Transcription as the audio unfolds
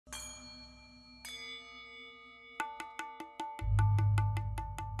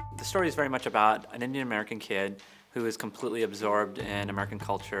The story is very much about an Indian American kid who is completely absorbed in American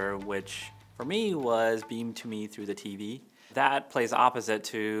culture, which for me was beamed to me through the TV. That plays opposite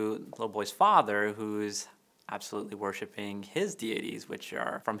to the little boy's father, who's absolutely worshiping his deities, which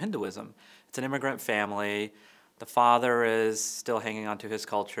are from Hinduism. It's an immigrant family. The father is still hanging on to his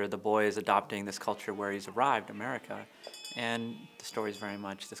culture. The boy is adopting this culture where he's arrived, America. And the story is very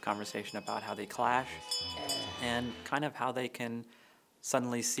much this conversation about how they clash and kind of how they can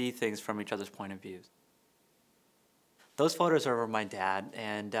suddenly see things from each other's point of views. Those photos are of my dad,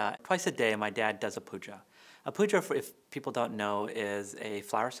 and twice a day my dad does a puja. A puja, if people don't know, is a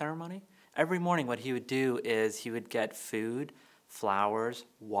flower ceremony. Every morning what he would do is he would get food, flowers,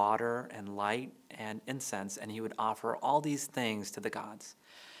 water, and light, and incense, and he would offer all these things to the gods.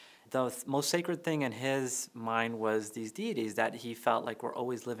 The most sacred thing in his mind was these deities that he felt like were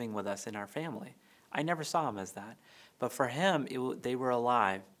always living with us in our family. I never saw them as that, but for him, they were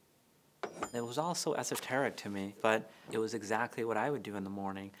alive. It was all so esoteric to me, but it was exactly what I would do in the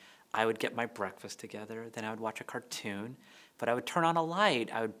morning. I would get my breakfast together, then I would watch a cartoon, but I would turn on a light,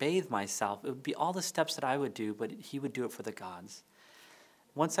 I would bathe myself. It would be all the steps that I would do, but he would do it for the gods.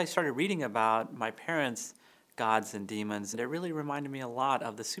 Once I started reading about my parents' gods and demons, it really reminded me a lot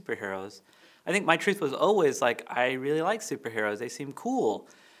of the superheroes. I think my truth was always like, I really like superheroes, they seem cool.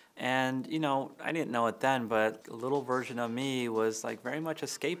 And, you know, I didn't know it then, but a little version of me was like very much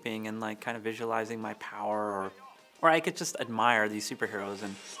escaping and like kind of visualizing my power, or I could just admire these superheroes.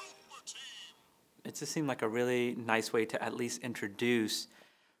 And it just seemed like a really nice way to at least introduce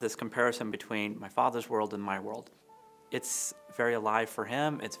this comparison between my father's world and my world. It's very alive for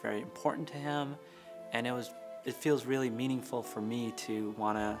him, it's very important to him, and it feels really meaningful for me to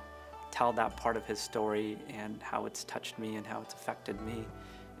want to tell that part of his story and how it's touched me and how it's affected me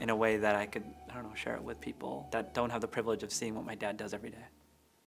in a way that I could, I don't know, share it with people that don't have the privilege of seeing what my dad does every day.